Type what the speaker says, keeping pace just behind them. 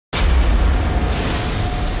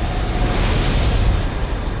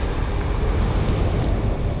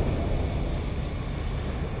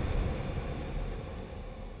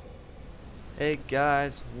Hey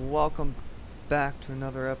guys, welcome back to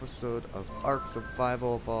another episode of ARK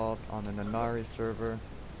Survival Evolved on the Nanari server.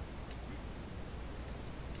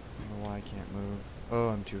 I don't know why I can't move. Oh,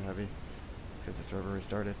 I'm too heavy. It's because the server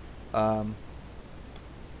restarted.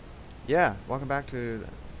 Yeah, welcome back to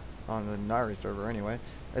on the Nanari server anyway.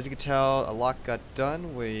 As you can tell, a lot got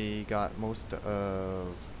done. We got most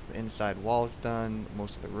of the inside walls done,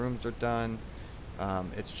 most of the rooms are done.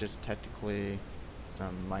 It's just technically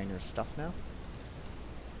some minor stuff now.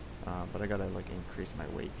 But I gotta like increase my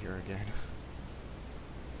weight here again.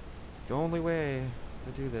 It's the only way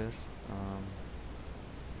to do this.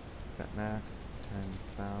 Set max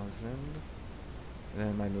 10,000. And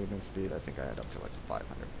then my movement speed, I think I had up to like 5,500%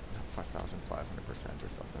 or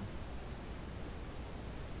something.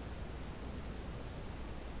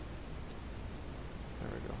 There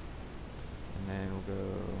we go. And then we'll go.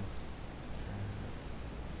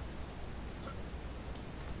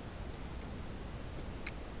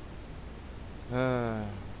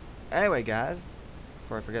 Anyway guys,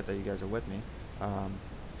 before I forget that you guys are with me,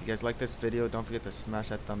 if you guys like this video, don't forget to smash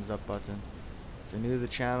that thumbs up button. If you're new to the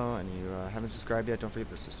channel and you haven't subscribed yet, don't forget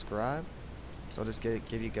to subscribe. So I'll just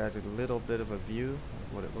give you guys a little bit of a view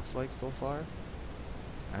of what it looks like so far.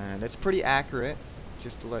 And it's pretty accurate,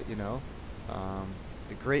 just to let you know.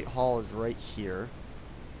 The Great Hall is right here.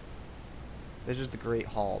 This is the Great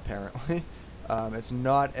Hall apparently. It's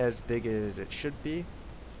not as big as it should be.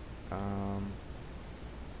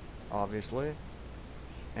 Obviously,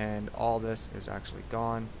 and all this is actually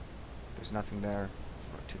gone. There's nothing there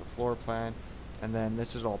to the floor plan, and then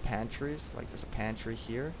this is all pantries. Like there's a pantry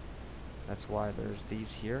here. That's why there's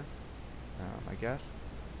these here. I guess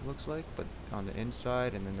it looks like, but on the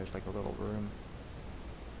inside, and then there's like a little room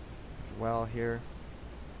as well here.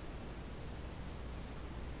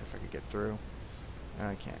 If I could get through,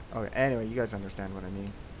 I can't. Okay. Anyway, you guys understand what I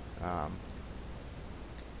mean. Like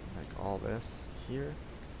all this here.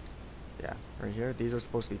 Yeah, right here. These are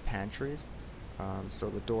supposed to be pantries.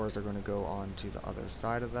 So the doors are going to go on to the other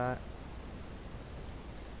side of that.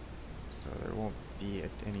 So there won't be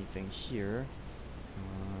anything here.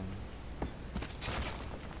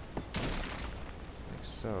 Like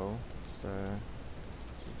so. Let's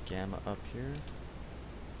keep gamma up here.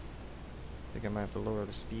 I think I might have to lower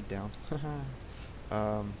the speed down.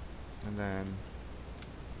 And then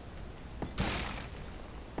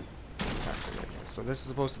so this is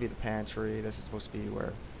supposed to be the pantry. This is supposed to be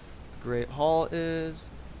where the Great Hall is.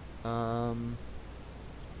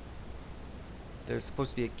 There's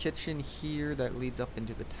supposed to be a kitchen here that leads up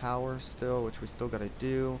into the tower still, which we still gotta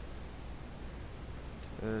do.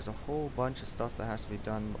 There's a whole bunch of stuff that has to be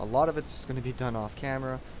done. A lot of it's just gonna be done off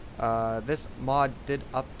camera. This mod did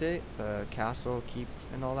update. The castle keeps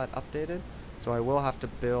and all that updated. So I will have to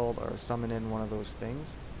build or summon in one of those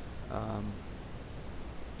things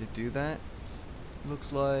to do that.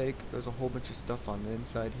 Looks like there's a whole bunch of stuff on the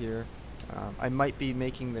inside here. I might be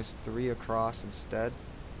making this 3 across instead.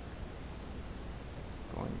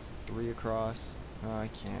 Going 3 across. No, I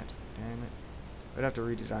can't. Damn it. I'd have to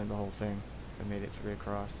redesign the whole thing if I made it 3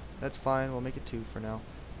 across. That's fine. We'll make it 2 for now.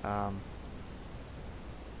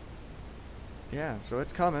 Yeah, so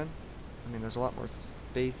it's coming. I mean, there's a lot more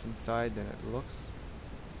space inside than it looks.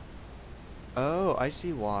 Oh, I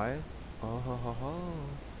see why. Oh, ho, ho, ho.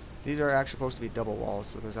 These are actually supposed to be double walls,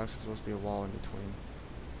 so there's actually supposed to be a wall in between.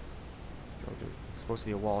 So there's supposed to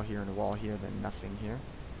be a wall here and a wall here, then nothing here.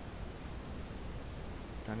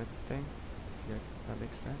 Kind of thing. You guys, that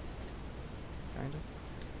makes sense? Kind of.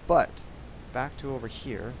 But, back to over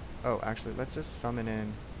here. Oh, actually, let's just summon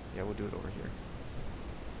in. Yeah, we'll do it over here.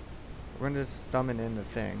 We're going to just summon in the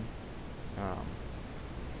thing. Let's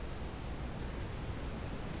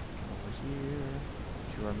come over here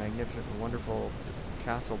to our magnificent, wonderful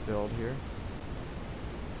castle build here,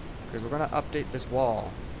 because we're going to update this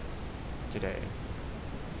wall today.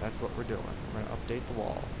 That's what we're doing. We're going to update the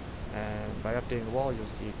wall, and by updating the wall you'll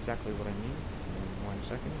see exactly what I mean in 1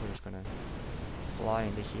 second. We're just going to fly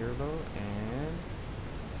into here though, and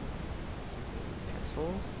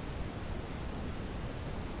castle.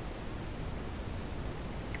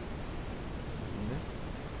 This.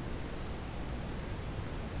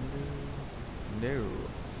 No.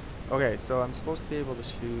 Okay, so I'm supposed to be able to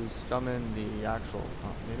summon the actual.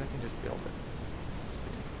 Oh, maybe I can just build it. Let's see.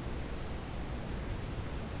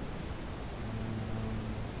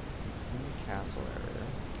 It's in the castle area.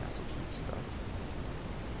 Castle keep stuff.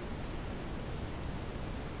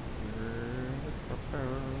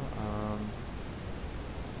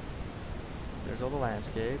 There's all the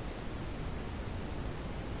landscapes.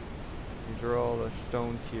 These are all the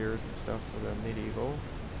stone tiers and stuff for the medieval.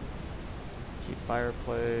 Keep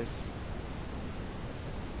fireplace.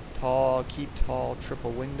 tall, keep tall,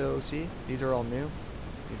 triple windows. See, these are all new.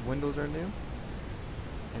 These windows are new.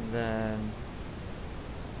 And then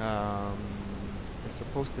there's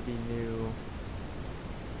supposed to be new,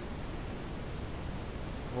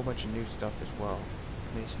 a whole bunch of new stuff as well.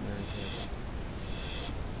 Masonry table.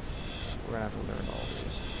 We're gonna have to learn all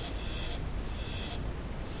these.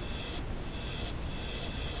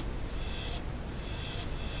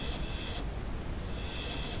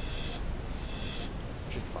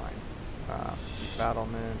 Which is fine. Keep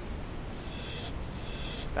battlements.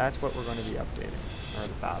 That's what we're going to be updating, are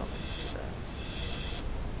the battlements today.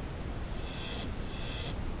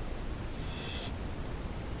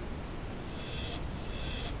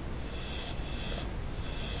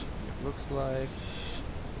 It looks like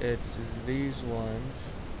it's these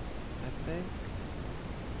ones, I think.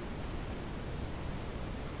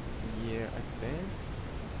 Yeah, I think.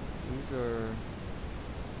 These are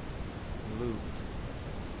loot.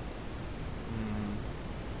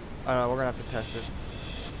 I don't know, we're gonna have to test it.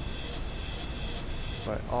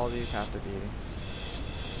 But all these have to be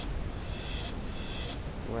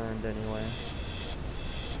learned anyway.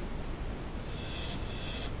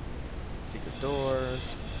 Secret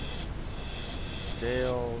doors.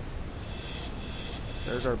 Jails.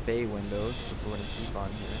 There's our bay windows, which we're going to keep on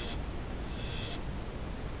here.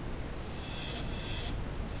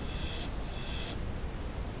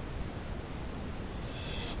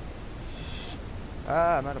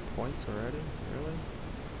 Ah, I'm out of points already? Really?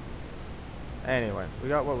 Anyway, we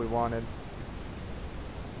got what we wanted.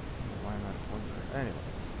 Why am I out of points already? Anyway,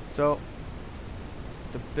 so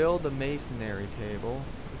to build the masonry table,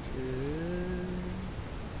 which is,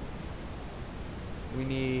 we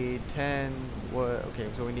need 10 wood. Okay,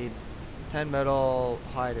 so we need 10 metal,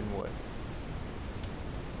 hide, and wood.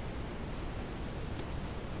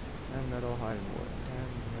 10 metal, hide, and wood. 10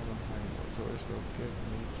 metal, hide, and wood. So we're just going to give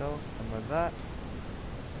myself some of that.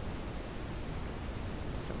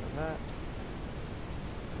 Some of that.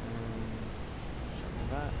 And some of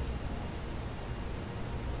that.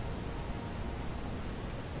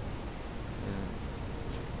 And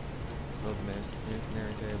build the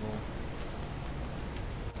masonry table.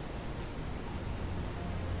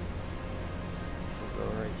 Go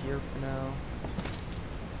right here for now.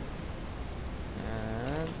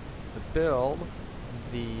 And to build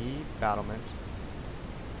the battlements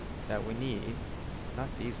that we need, it's not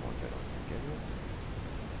these ones, I don't think, is it?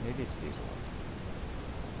 Maybe it's these ones.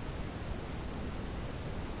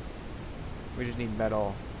 We just need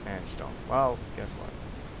metal and stone. Well, guess what?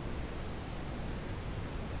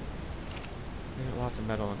 We got lots of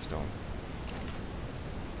metal and stone.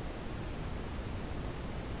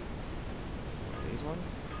 These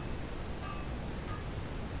ones.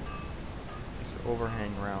 It's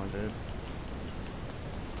overhang rounded.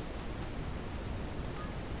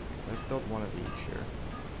 Let's build one of each here.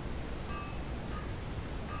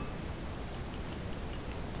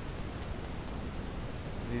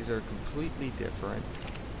 These are completely different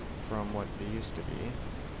from what they used to be,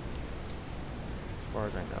 as far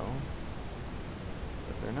as I know,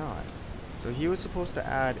 but they're not. So he was supposed to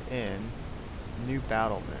add in new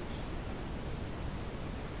battlements.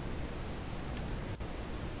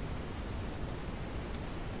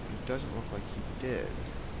 Doesn't look like he did.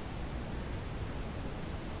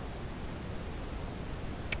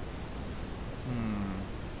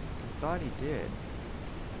 I thought he did.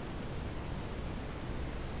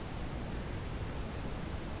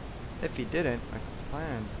 If he didn't, my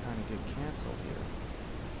plans kind of get cancelled here.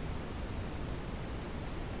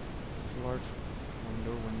 It's a large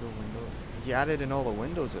window. He added in all the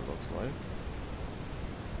windows, it looks like.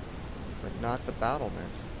 But not the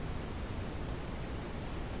battlements.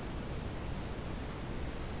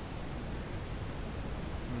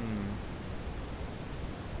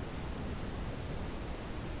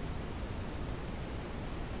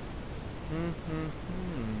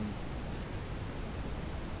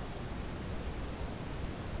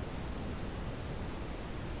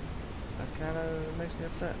 That kind of makes me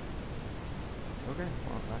upset. Okay,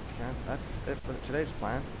 well that's it for today's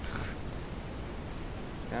plan.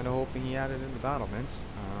 Kind of hoping he added in the battlements,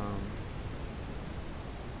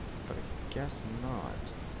 but I guess not.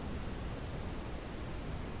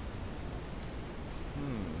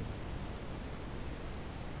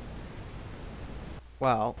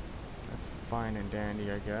 Well, that's fine and dandy,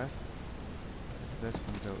 I guess. This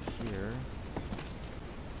comes out here.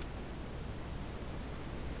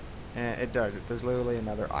 And it does. There's literally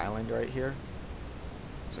another island right here.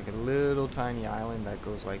 It's like a little tiny island that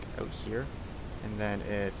goes like out here. And then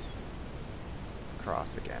it's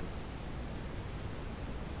across again.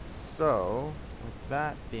 So, with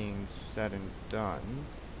that being said and done,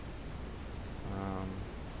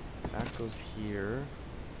 That goes here.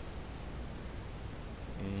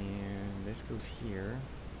 And this goes here.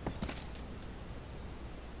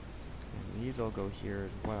 And these all go here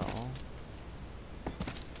as well.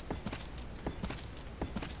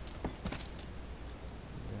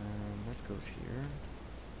 And then this goes here.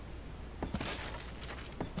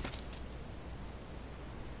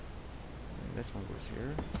 And this one goes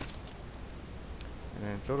here. And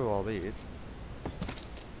then so do all these.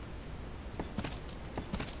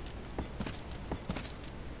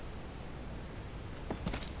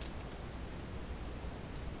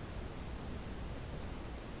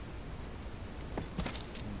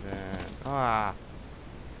 Ah.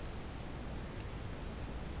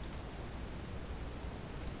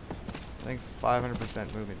 I think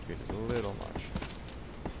 500% movement speed is a little much.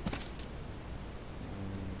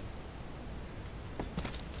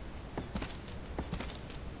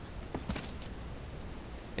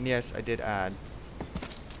 And yes, I did add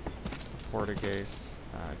the Portuguese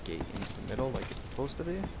gate into the middle like it's supposed to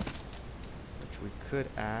be, which we could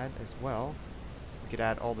add as well. We could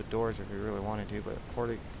add all the doors if we really wanted to, but the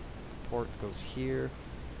port goes here,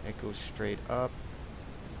 it goes straight up,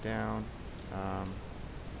 down,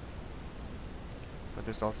 but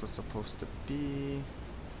there's also supposed to be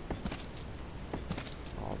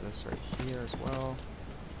all this right here as well.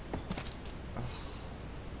 Ugh.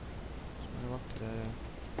 Where's my luck today?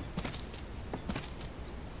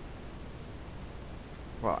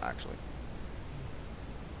 Well, actually,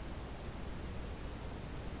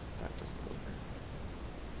 that doesn't go there.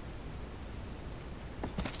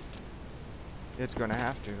 It's gonna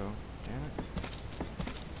have to though. Damn it.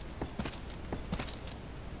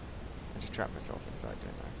 I just trapped myself inside,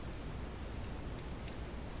 didn't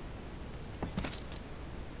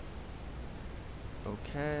I?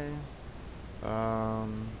 Okay.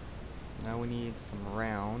 Now we need some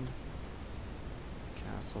round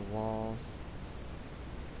castle walls.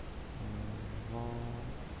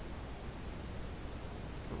 Walls.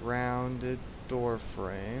 Rounded door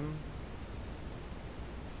frame.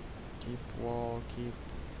 Keep wall, keep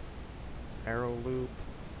arrow loop.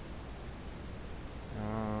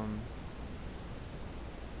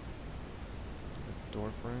 Is it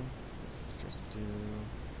door frame? Let's just do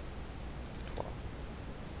 12.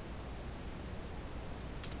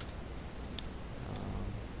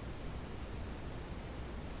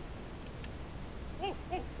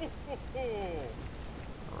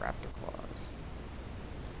 Raptor claws.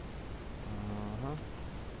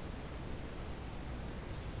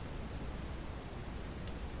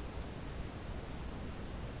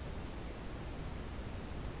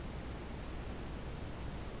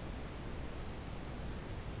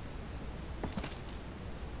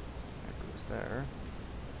 There.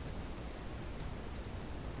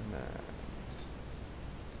 And then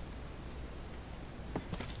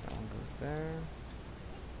that one goes there.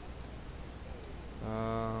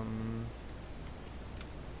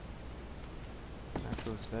 That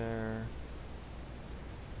goes there.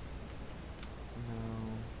 No.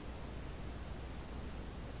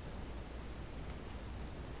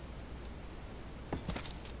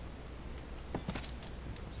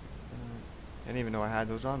 I didn't even know I had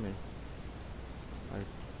those on me. Like,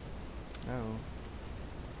 no.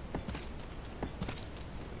 Like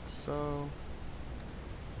so.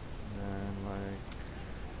 And then like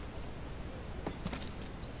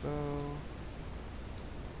so. And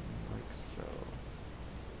like so.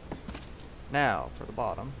 Now for the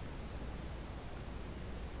bottom,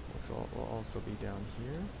 which will also be down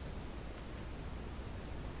here.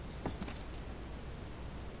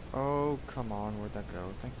 Oh, come on, where'd that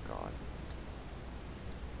go? Thank God.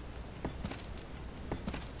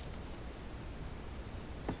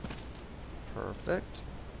 Perfect.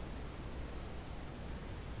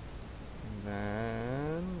 And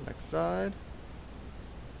then next side,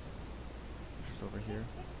 which is over here.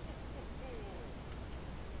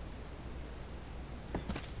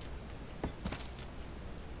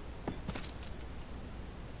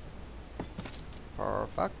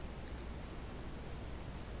 Perfect.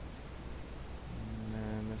 And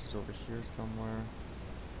then this is over here somewhere.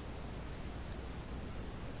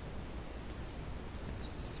 Like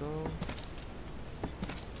so.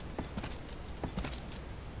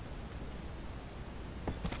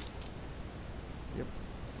 Yep.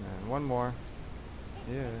 And one more.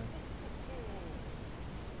 Yeah.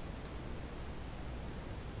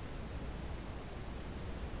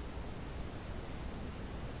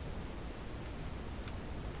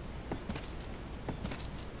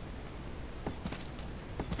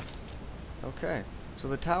 Okay, so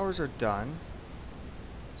the towers are done.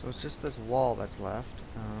 So it's just this wall that's left.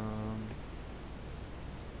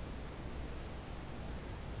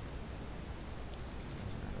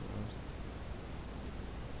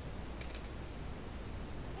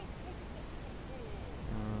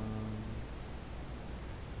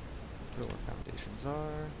 Chances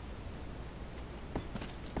are.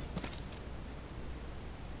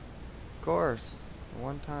 Of course, the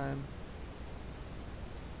one time.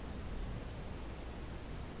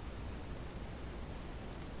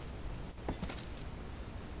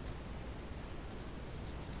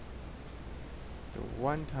 The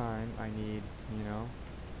one time I need, you know.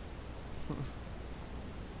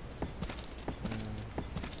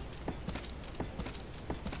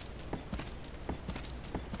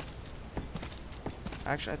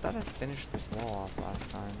 Actually, I thought I finished this wall off last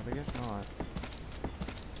time, but I guess not.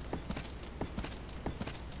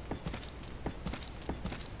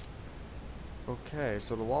 Okay,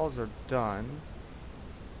 so the walls are done.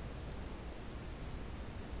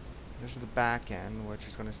 This is the back end, which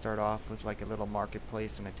is going to start off with like a little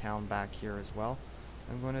marketplace and a town back here as well.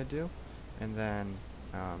 I'm going to do, and then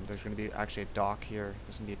there's going to be actually a dock here.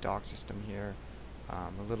 There's going to be a dock system here,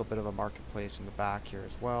 a little bit of a marketplace in the back here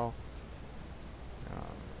as well.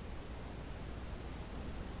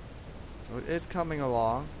 So it is coming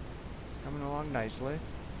along. It's coming along nicely.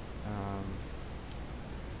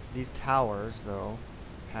 These towers, though,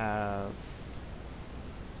 have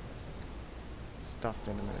stuff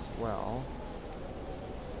in them as well.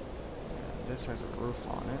 And this has a roof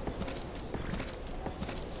on it.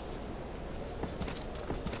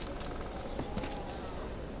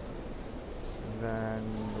 And then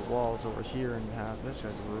the walls over here and have this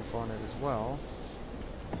has a roof on it as well.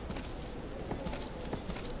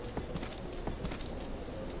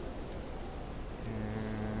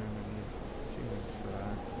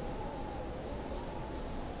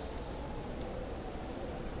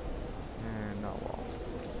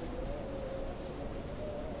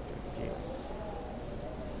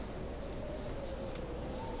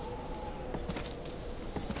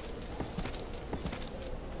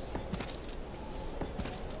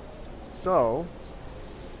 So,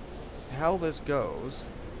 how this goes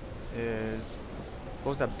is,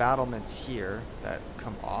 suppose that battlements here that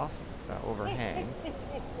come off, that overhang,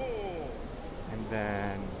 and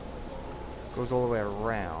then goes all the way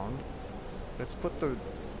around. Let's put the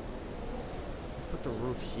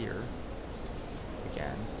roof here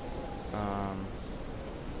again.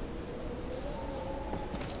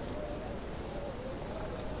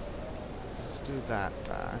 Let's do that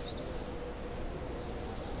fast.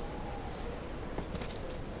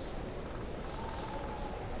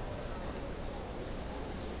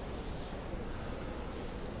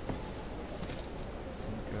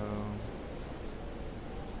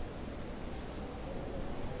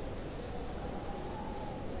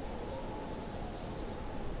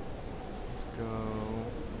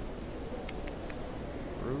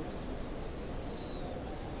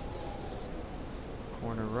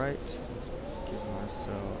 Corner right. Let's give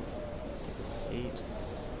myself, I think it was 8.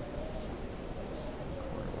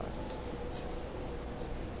 Corner left.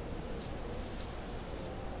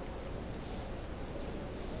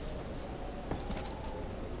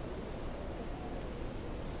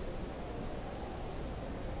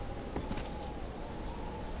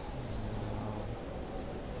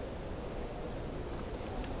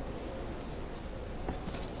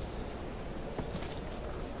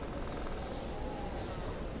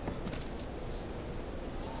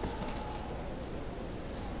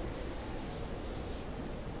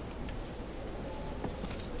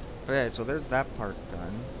 Okay, so there's that part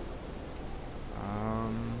done.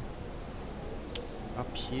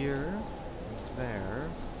 Up here is there.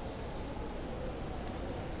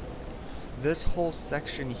 This whole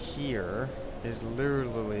section here is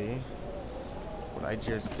literally what I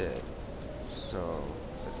just did. So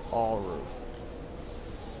it's all roof.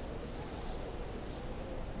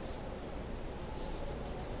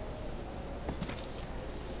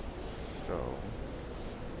 So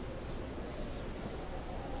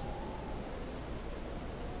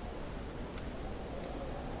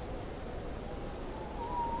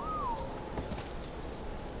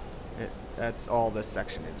that's all this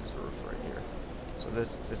section is roof right here. So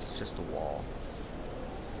this is just a wall.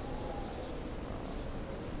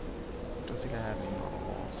 Don't think I have any normal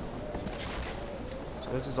walls, do I?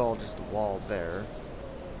 So this is all just a wall there.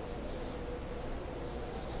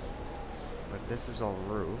 But this is all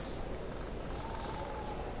roof.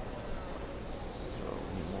 So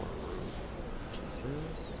we need more roof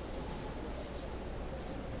pieces.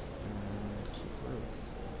 And keep roofs.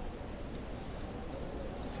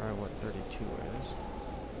 Try what 32 is.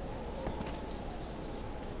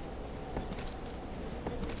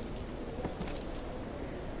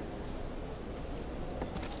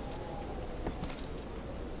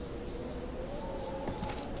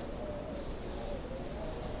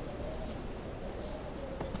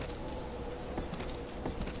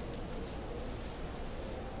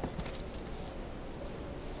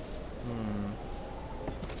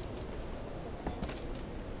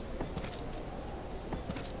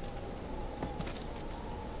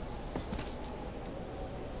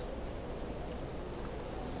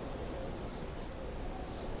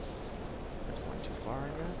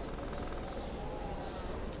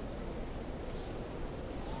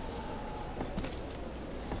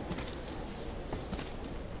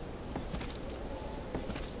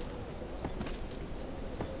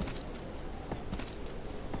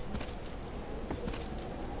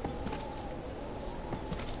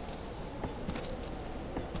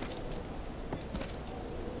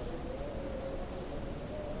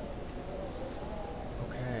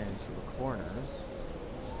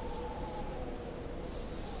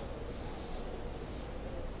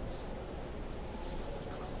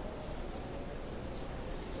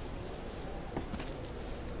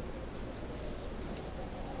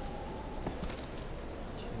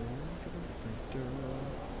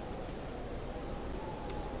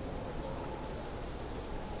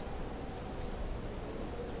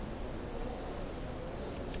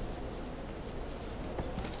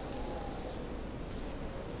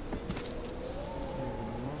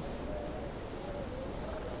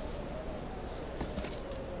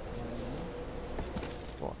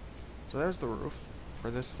 So there's the roof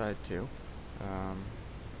for this side too.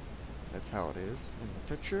 That's how it is in the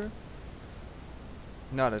picture.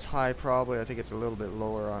 Not as high probably, I think it's a little bit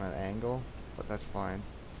lower on an angle, but that's fine.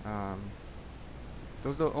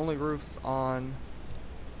 Those are the only roofs on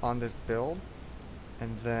this build.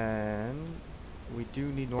 And then we do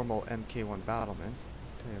need normal MK1 battlements.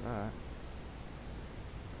 I'll tell you that.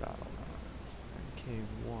 Battlements.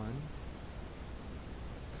 MK1.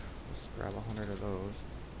 Let's grab 100 of those.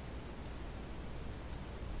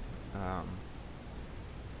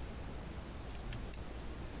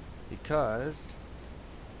 Because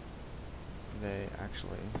they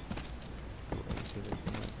actually go into the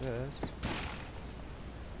thing like this.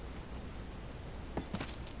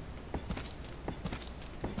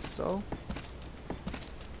 Like so.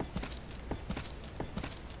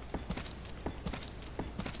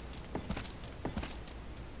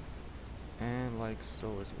 And like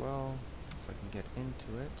so as well. If I can get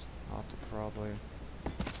into it, I'll have to probably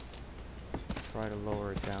try to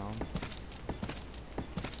lower it down.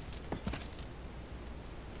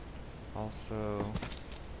 Also,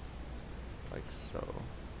 like so,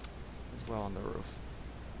 as well on the roof.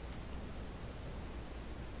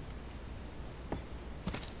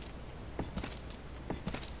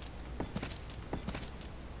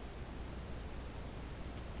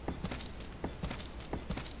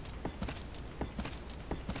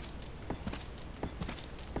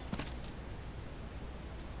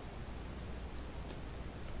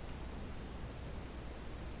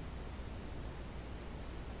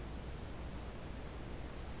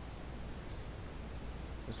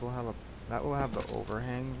 This will have that will have the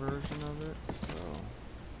overhang version of it, so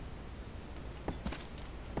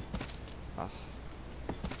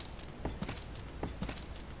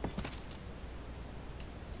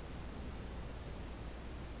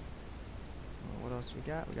what else we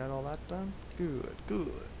got? We got all that done? Good,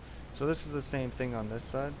 good. So this is the same thing on this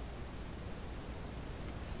side.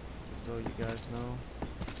 Just so you guys know.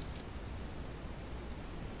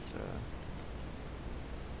 It's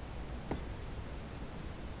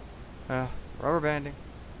rubber banding.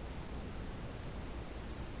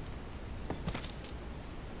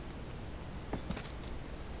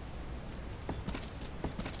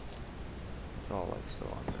 It's all like so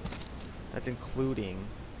on this. That's including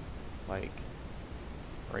like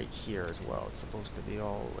right here as well. It's supposed to be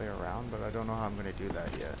all the way around, but I don't know how I'm going to do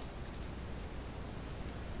that yet.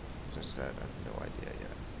 As I said, I have no idea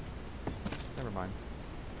yet. Never mind.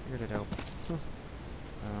 Figured it out.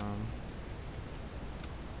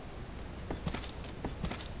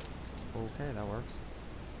 Okay, that works.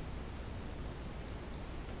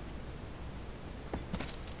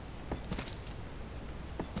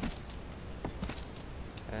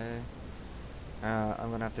 Okay.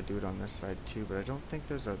 I'm gonna have to do it on this side too, but I don't think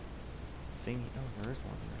there's a thing. Oh, there is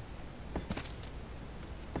one here.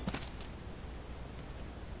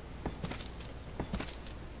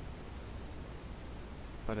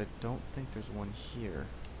 But I don't think there's one here.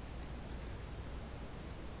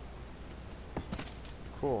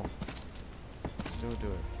 Cool. Still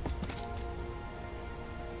do it.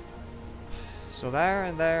 So there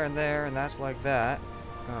and there and there, and that's like that.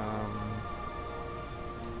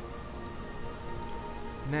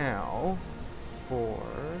 Now,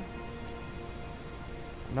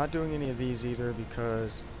 I'm not doing any of these either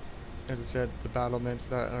because, as I said, the battlements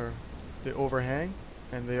that are the overhang,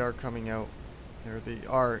 and they are coming out. They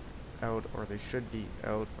are out, or they should be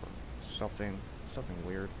out, or something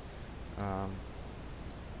weird.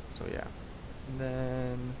 So yeah. And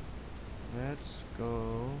then let's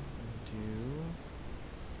go and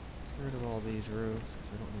get rid of all these roofs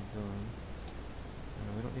because we don't need them.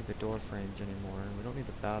 We don't need the door frames anymore. We don't need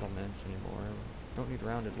the battlements anymore. We don't need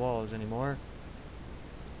rounded walls anymore.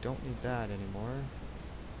 Don't need that anymore.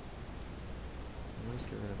 We'll just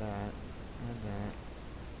get rid of that and that.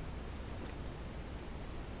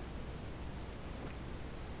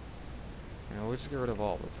 We'll just get rid of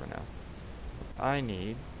all of it for now. What I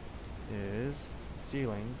need is some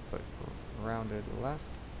ceilings, but rounded left,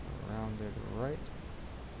 rounded right.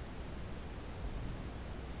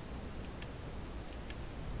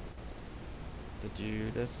 To do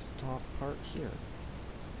this top part here.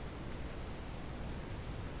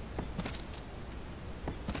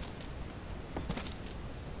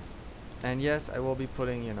 And yes, I will be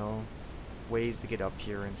putting, you know, ways to get up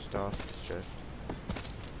here and stuff. It's just,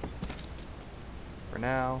 for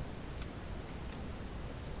now,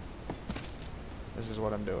 this is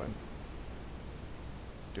what I'm doing.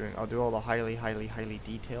 I'll do all the highly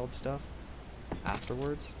detailed stuff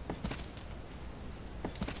afterwards.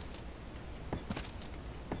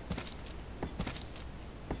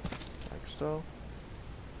 Like so.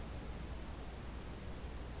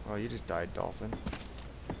 Oh, you just died, dolphin.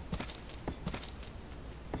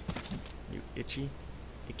 You itchy,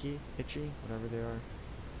 whatever they are. And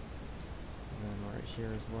then right here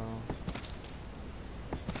as well.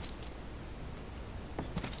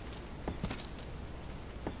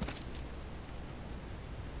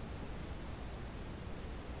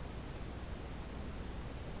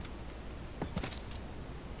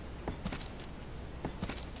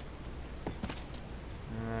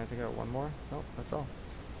 I think I got one more. Nope, that's all.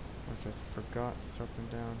 Unless I forgot something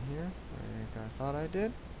down here, like I thought I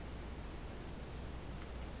did.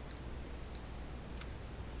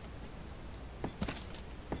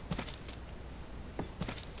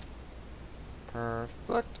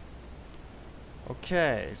 Perfect.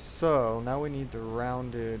 Okay, so now we need the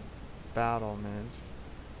rounded battlements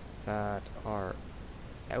that are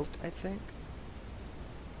out, I think.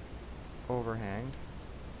 Overhanged.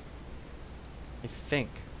 I think.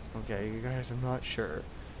 Okay, you guys, I'm not sure.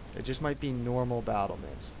 It just might be normal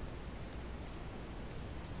battlements.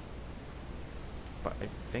 But I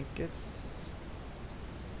think it's...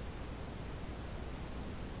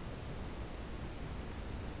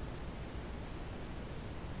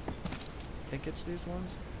 I think it's these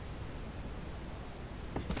ones.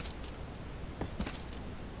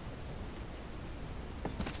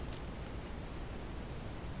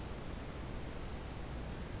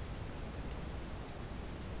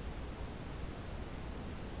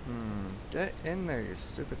 Get in there, you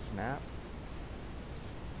stupid snap.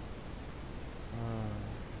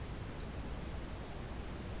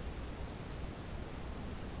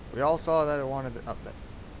 We all saw that it wanted the...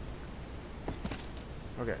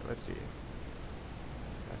 Okay, let's see. Is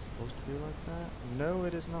that supposed to be like that? No,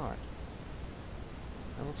 it is not.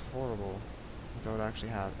 That looks horrible. Without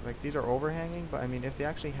actually have... Like, these are overhanging, but I mean, if they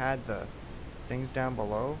actually had the things down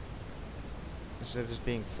below, instead of just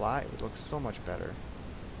being flat, it would look so much better.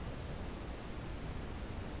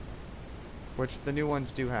 Which the new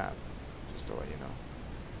ones do have, just to let you know.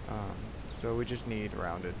 So we just need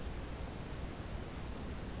rounded.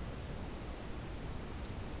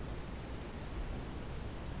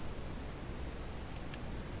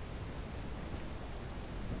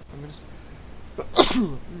 I'm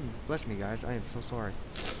gonna bless me, guys. I am so sorry.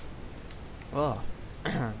 Oh,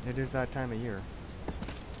 it is that time of year.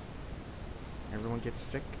 Everyone gets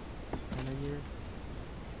sick in the year.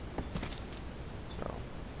 So.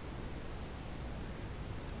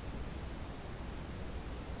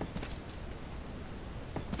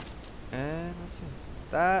 And let's see.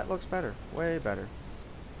 That looks better. Way better.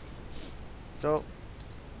 So,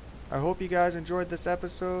 I hope you guys enjoyed this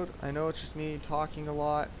episode. I know it's just me talking a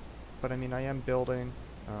lot, but I mean, I am building.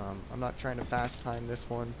 I'm not trying to fast time this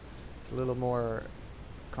one. It's a little more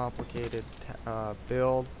complicated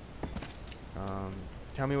build.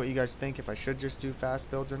 Tell me what you guys think, if I should just do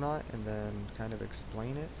fast builds or not, and then kind of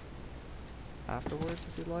explain it afterwards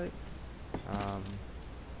if you'd like.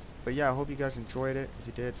 But yeah, I hope you guys enjoyed it. If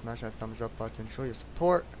you did, smash that thumbs up button. Show your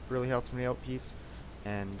support. It really helps me out, peeps.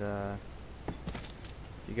 And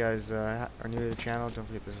if you guys are new to the channel, don't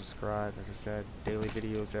forget to subscribe. As I said, daily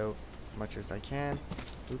videos out as much as I can.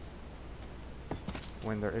 Oops.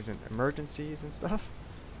 When there isn't emergencies and stuff.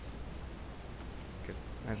 Because,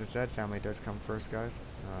 as I said, family does come first, guys.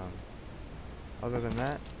 Other than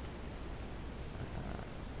that,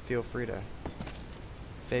 feel free to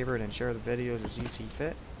favorite and share the videos as you see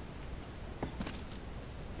fit.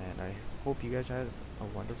 And I hope you guys had a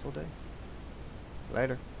wonderful day.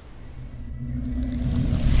 Later.